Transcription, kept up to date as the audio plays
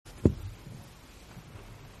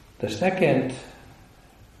The second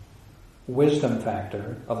wisdom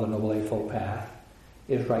factor of the Noble Eightfold Path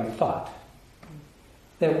is right thought.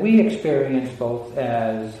 That we experience both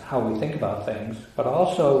as how we think about things, but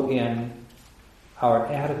also in our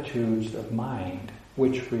attitudes of mind,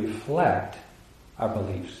 which reflect our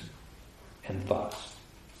beliefs and thoughts.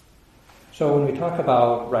 So when we talk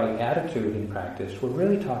about right attitude in practice, we're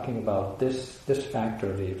really talking about this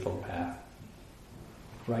factor of the Eightfold Path,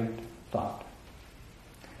 right thought.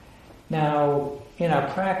 Now, in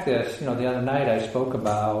our practice, the other night I spoke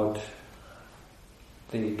about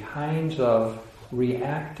the kinds of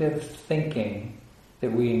reactive thinking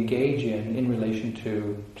that we engage in relation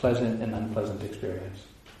to pleasant and unpleasant experience.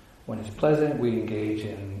 When it's pleasant, we engage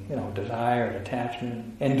in, desire and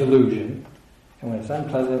attachment and delusion. And when it's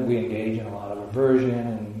unpleasant, we engage in a lot of aversion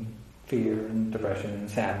and fear and depression and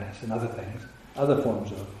sadness and other things, other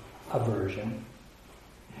forms of aversion.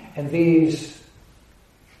 And these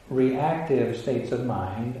reactive states of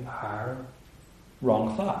mind are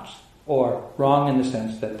wrong thoughts, or wrong in the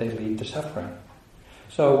sense that they lead to suffering.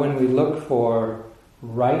 So when we look for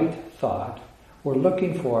right thought, we're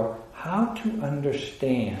looking for how to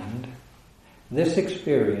understand this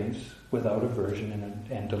experience without aversion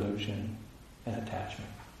and delusion and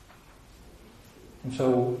attachment. And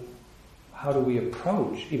so how do we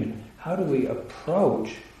approach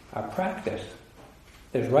our practice?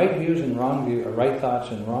 There's right views and wrong views, or right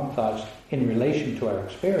thoughts and wrong thoughts in relation to our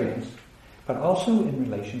experience, but also in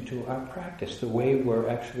relation to our practice, the way we're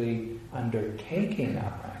actually undertaking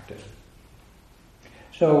our practice.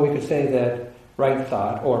 So we could say that right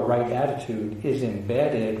thought or right attitude is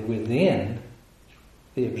embedded within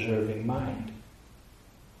the observing mind.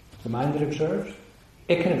 The mind that observes,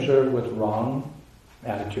 it can observe with wrong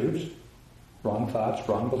attitudes, wrong thoughts,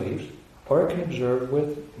 wrong beliefs, or it can observe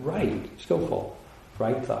with right, skillful,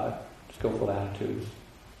 right thought, skillful attitudes,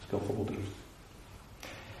 skillful beliefs.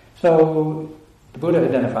 So the Buddha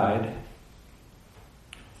identified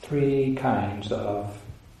three kinds of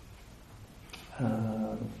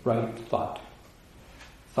right thought.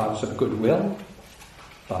 Thoughts of goodwill,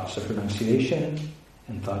 thoughts of renunciation,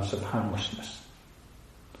 and thoughts of harmlessness.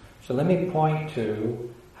 So let me point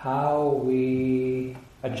to how we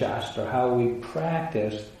adjust or how we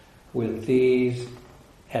practice with these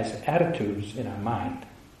as attitudes in our mind.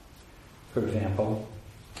 For example,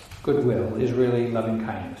 goodwill is really loving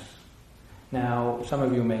kindness. Now, some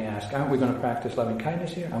of you may ask, aren't we going to practice loving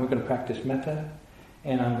kindness here? Aren't we going to practice metta?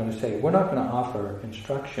 And I'm going to say, we're not going to offer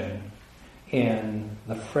instruction in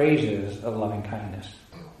the phrases of loving kindness.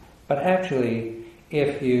 But actually,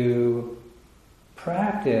 if you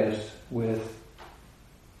practice with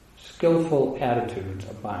skillful attitudes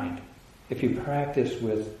of mind, if you practice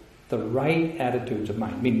with the right attitudes of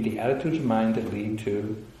mind, meaning the attitudes of mind that lead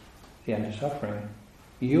to the end of suffering,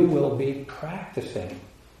 you will be practicing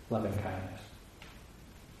loving kindness.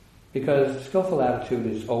 Because skillful attitude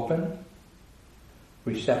is open,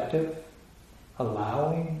 receptive,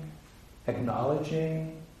 allowing,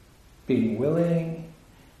 acknowledging, being willing,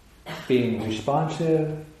 being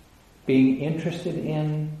responsive, being interested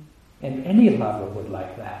in, and any lover would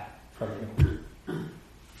like that from you.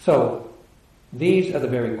 So, these are the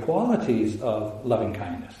very qualities of loving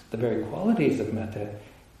kindness. The very qualities of metta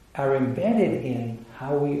are embedded in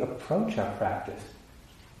how we approach our practice.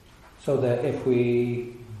 So that if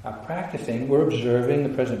we are practicing, we're observing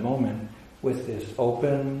the present moment with this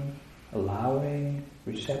open, allowing,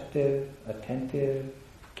 receptive, attentive,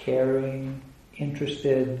 caring,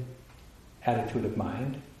 interested attitude of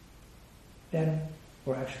mind, then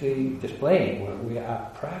we're actually displaying, we are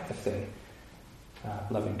practicing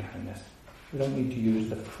loving kindness. We don't need to use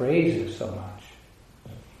the phrases so much.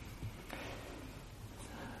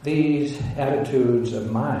 These attitudes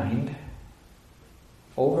of mind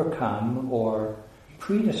overcome or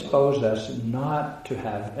predispose us not to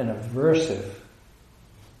have an aversive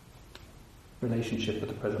relationship with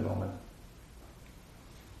the present moment.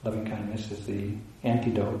 Loving kindness is the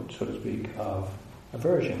antidote, so to speak, of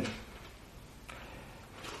aversion.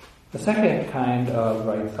 The second kind of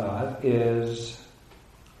right thought is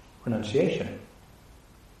renunciation.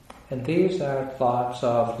 And these are thoughts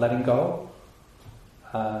of letting go,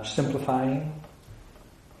 simplifying,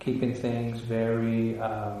 keeping things very,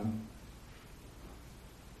 I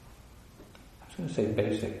was going to say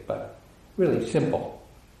basic, but really simple.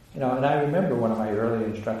 And I remember one of my early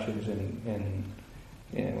instructions in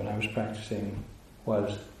when I was practicing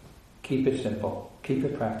was keep it simple, keep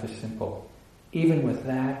your practice simple. Even with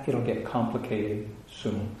that, it'll get complicated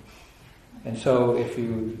soon. And so if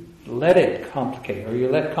you let it complicate, or you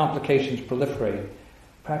let complications proliferate,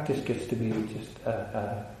 practice gets to be just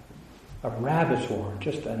a rabbit's warren,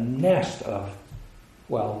 just a nest of,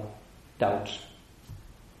 doubts.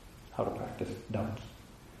 How to practice doubts.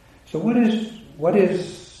 So what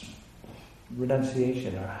is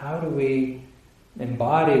renunciation, or how do we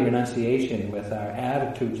embody renunciation with our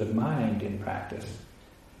attitudes of mind in practice?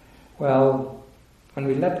 Well, when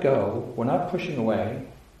we let go, we're not pushing away,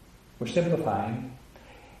 we're simplifying,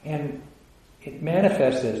 and it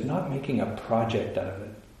manifests as not making a project out of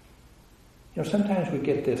it. Sometimes we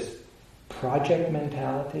get this project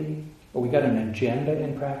mentality, or we got an agenda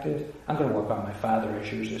in practice. I'm going to work on my father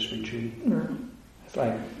issues this retreat. It's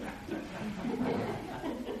like,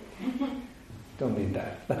 don't need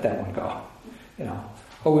that. Let that one go.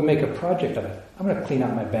 Or we make a project of it. I'm going to clean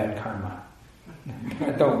out my bad karma.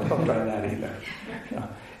 don't try that either.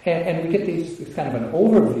 And we get this kind of an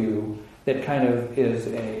overview that kind of is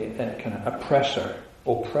a kind of oppressor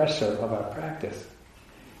of our practice.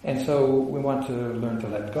 And so we want to learn to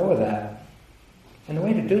let go of that. And the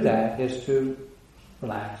way to do that is to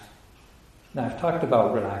relax. Now, I've talked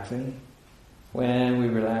about relaxing. When we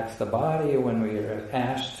relax the body, or when we are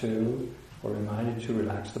asked to, or reminded to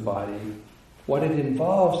relax the body, what it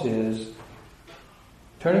involves is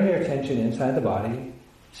turning your attention inside the body,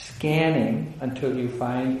 scanning until you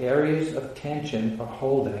find areas of tension or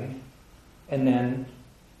holding, and then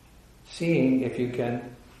seeing if you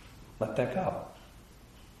can let that go.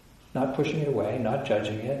 Not pushing it away, not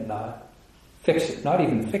judging it, not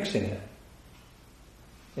even fixing it.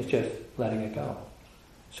 It's just letting it go.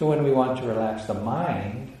 So when we want to relax the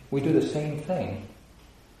mind, we do the same thing.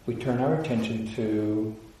 We turn our attention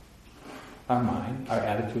to our mind, our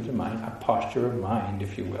attitudes of mind, our posture of mind,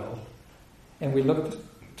 if you will, and we look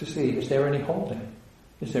to see, is there any holding?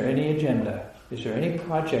 Is there any agenda? Is there any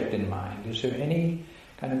project in mind? Is there any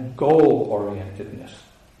kind of goal-orientedness?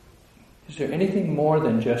 Is there anything more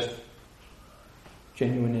than just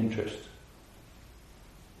genuine interest?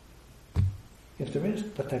 If there is,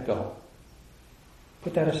 let that go.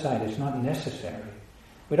 Put that aside. It's not necessary.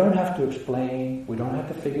 We don't have to explain. We don't have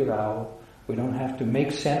to figure out. We don't have to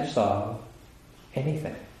make sense of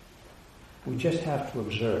anything. We just have to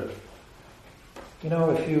observe.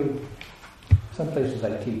 Some places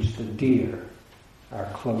I teach, the deer are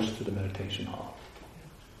close to the meditation hall.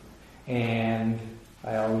 And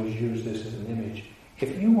I always use this as an image.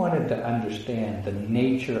 If you wanted to understand the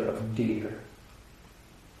nature of deer,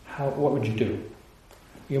 what would you do?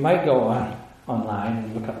 You might go online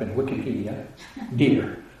and look up in Wikipedia,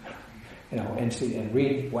 deer, and see and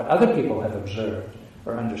read what other people have observed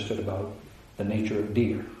or understood about the nature of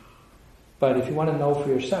deer. But if you want to know for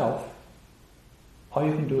yourself, all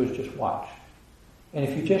you can do is just watch. And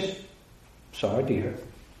if you just saw a deer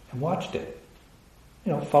and watched it,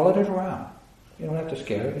 followed it around. You don't have to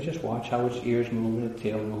scare it. You just watch how its ears move and its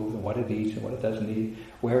tail move and what it eats and what it doesn't eat,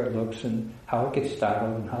 where it looks and how it gets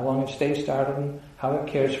startled and how long it stays startled and how it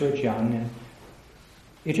cares for its young. And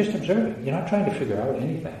you're just observing. You're not trying to figure out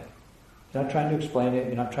anything. You're not trying to explain it.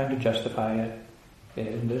 You're not trying to justify it.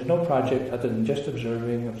 And there's no project other than just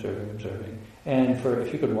observing. And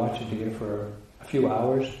if you could watch a deer for a few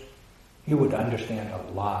hours, you would understand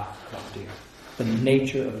a lot about deer, the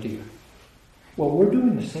nature of deer. Well, we're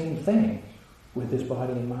doing the same thing with this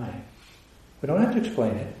body and mind. We don't have to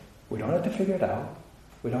explain it. We don't have to figure it out.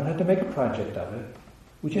 We don't have to make a project of it.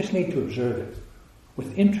 We just need to observe it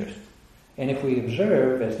with interest. And if we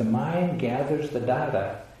observe, as the mind gathers the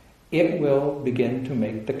data, it will begin to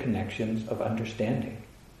make the connections of understanding.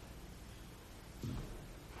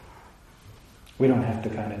 We don't have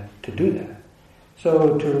to do that.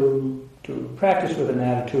 So to practice with an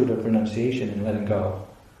attitude of renunciation and letting go,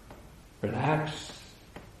 relax,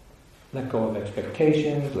 let go of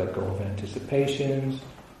expectations, let go of anticipations,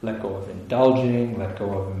 let go of indulging, let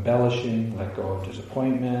go of embellishing, let go of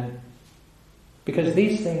disappointment. Because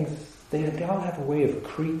these things, they all have a way of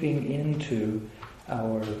creeping into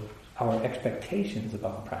our expectations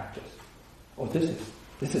about practice. Oh,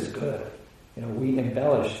 this is good. We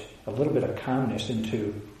embellish a little bit of calmness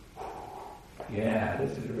into,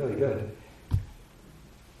 this is really good.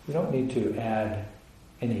 We don't need to add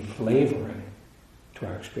any flavoring to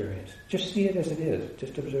our experience. Just see it as it is.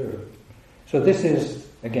 Just observe. So this is,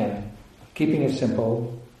 again, keeping it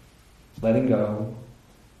simple, letting go,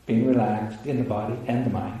 being relaxed in the body and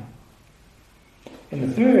the mind. And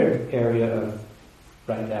the third area of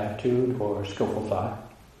right attitude or skillful thought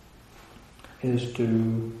is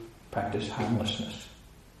to practice harmlessness.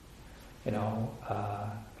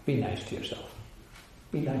 Be nice to yourself.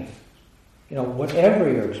 Be nice.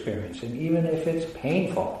 Whatever you're experiencing, even if it's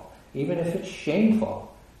painful, even if it's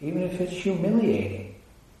shameful, even if it's humiliating,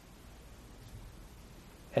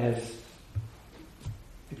 as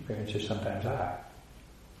experiences sometimes are.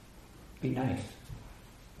 Be nice.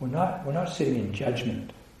 We're not sitting in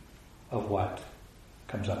judgment of what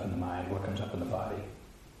comes up in the mind, what comes up in the body.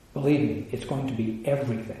 Believe me, it's going to be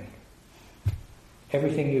everything.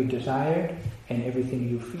 Everything you desired and everything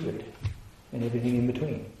you feared. And everything in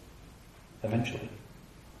between. Eventually.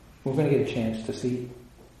 We're going to get a chance to see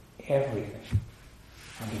everything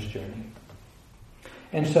on this journey.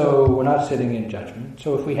 And so we're not sitting in judgment.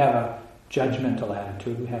 So if we have a judgmental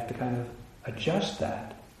attitude, we have to kind of adjust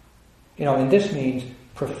that. And this means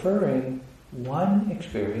preferring one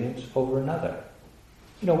experience over another.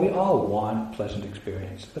 We all want pleasant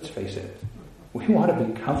experience. Let's face it. We want to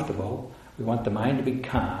be comfortable. We want the mind to be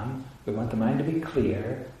calm. We want the mind to be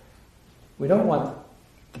clear. We don't want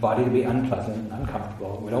the body to be unpleasant and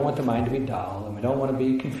uncomfortable. We don't want the mind to be dull, and we don't want to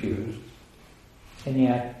be confused. And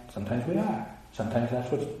yet, sometimes we are. Sometimes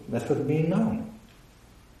that's what's being known.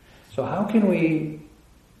 So how can we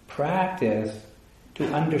practice to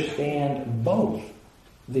understand both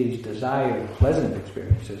these desired pleasant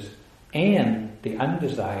experiences and the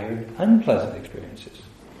undesired unpleasant experiences?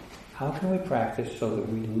 How can we practice so that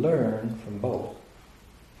we learn from both?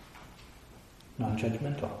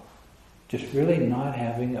 Non-judgmental. Just really not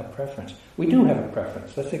having a preference. We do have a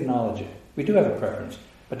preference. Let's acknowledge it. We do have a preference.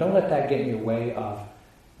 But don't let that get in your way of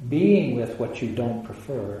being with what you don't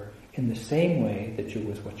prefer in the same way that you're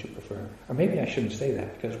with what you prefer. Or maybe I shouldn't say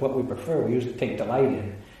that, because what we prefer we usually take delight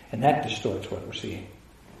in, and that distorts what we're seeing.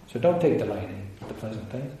 So don't take delight in the pleasant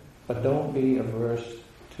things, but don't be averse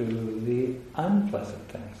to the unpleasant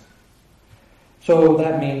things. So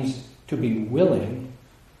that means to be willing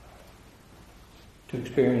to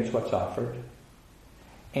experience what's offered,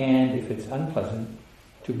 and if it's unpleasant,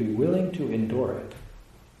 to be willing to endure it.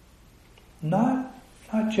 Not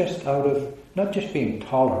just being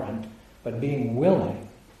tolerant, but being willing.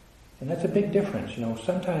 And that's a big difference.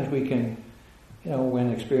 Sometimes we can, when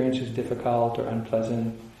experience is difficult or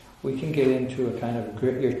unpleasant, we can get into a kind of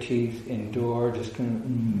grit your teeth, endure, just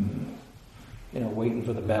kind of, waiting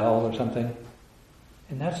for the bell or something.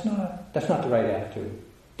 And that's not the right attitude.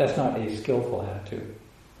 That's not a skillful attitude.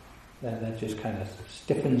 That just kind of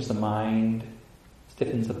stiffens the mind,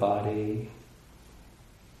 stiffens the body.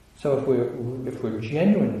 So if we're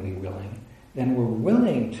genuinely willing, then we're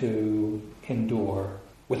willing to endure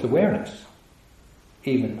with awareness,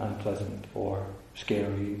 even unpleasant or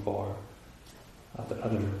scary or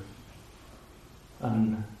other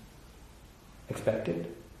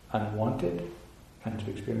unexpected, unwanted kinds of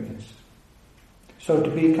experience. So to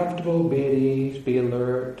be comfortable, be at ease, be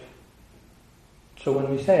alert. So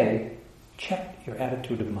when we say, check your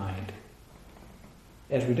attitude of mind,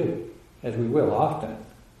 as we do, as we will often,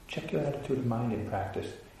 check your attitude of mind in practice.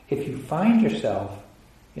 If you find yourself,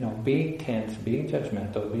 being tense, being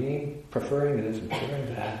judgmental, preferring this and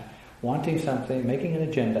preferring that, wanting something, making an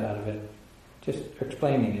agenda out of it, just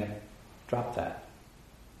explaining it, drop that.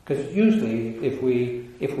 Because usually, if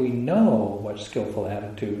we know what skillful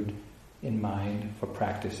attitude in mind for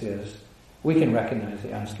practice is, we can recognize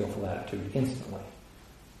the unskillful attitude instantly.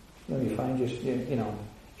 You find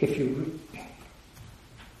if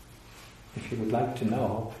you would like to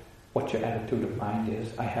know what your attitude of mind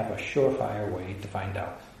is, I have a surefire way to find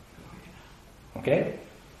out. Okay?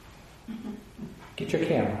 Get your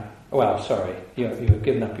camera. Well, sorry, you've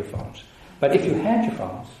given up your phones. But if you had your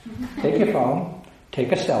phones, take your phone,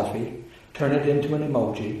 take a selfie, turn it into an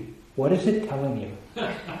emoji. What is it telling you?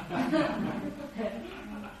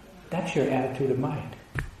 That's your attitude of mind.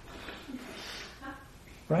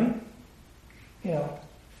 Right? You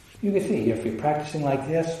can see, if you're practicing like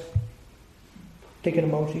this, take an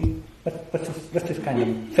emoji. What's this kind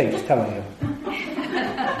of face telling you?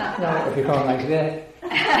 If you're going like this,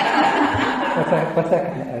 what's that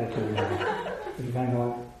kind of attitude of mind? If you're kind of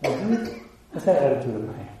going like this, what's that attitude of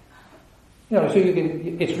mind? So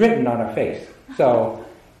it's written on our face. So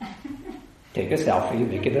take a selfie,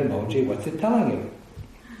 make it an emoji. What's it telling you?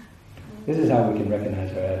 This is how we can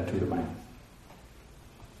recognize our attitude of mind.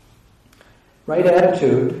 Right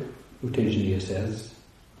attitude, U Tejaniya says,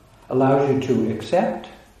 allows you to accept,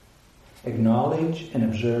 acknowledge, and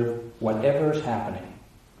observe whatever is happening,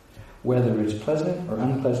 whether it's pleasant or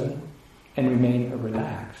unpleasant, and remain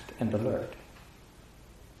relaxed and alert.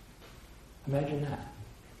 Imagine that.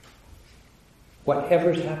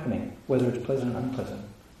 Whatever is happening, whether it's pleasant or unpleasant,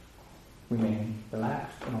 remain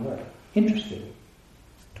relaxed and alert, interested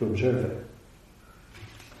to observe it.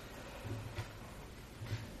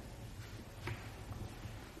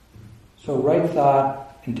 So right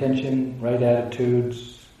thought, intention, right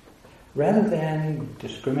attitudes, rather than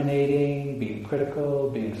discriminating, being critical,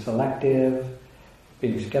 being selective,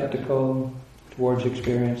 being skeptical, towards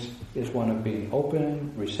experience is one of being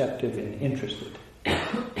open, receptive, and interested.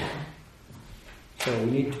 So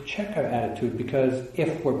we need to check our attitude, because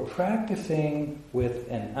if we're practicing with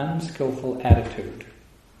an unskillful attitude,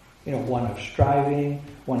 one of striving,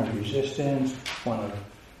 one of resistance, one of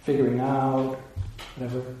figuring out,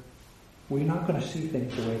 whatever, we're not going to see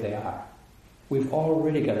things the way they are. We've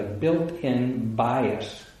already got a built-in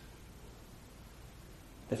bias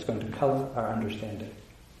that's going to color our understanding.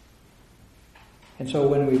 And so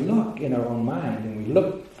when we look in our own mind, and we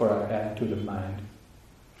look for our attitude of mind,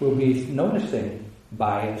 we'll be noticing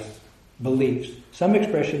bias, beliefs, some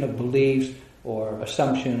expression of beliefs or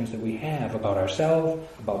assumptions that we have about ourselves,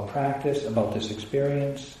 about practice, about this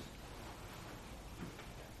experience.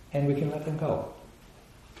 And we can let them go.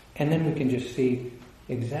 And then we can just see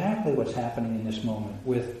exactly what's happening in this moment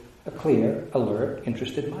with a clear, alert,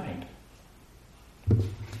 interested mind.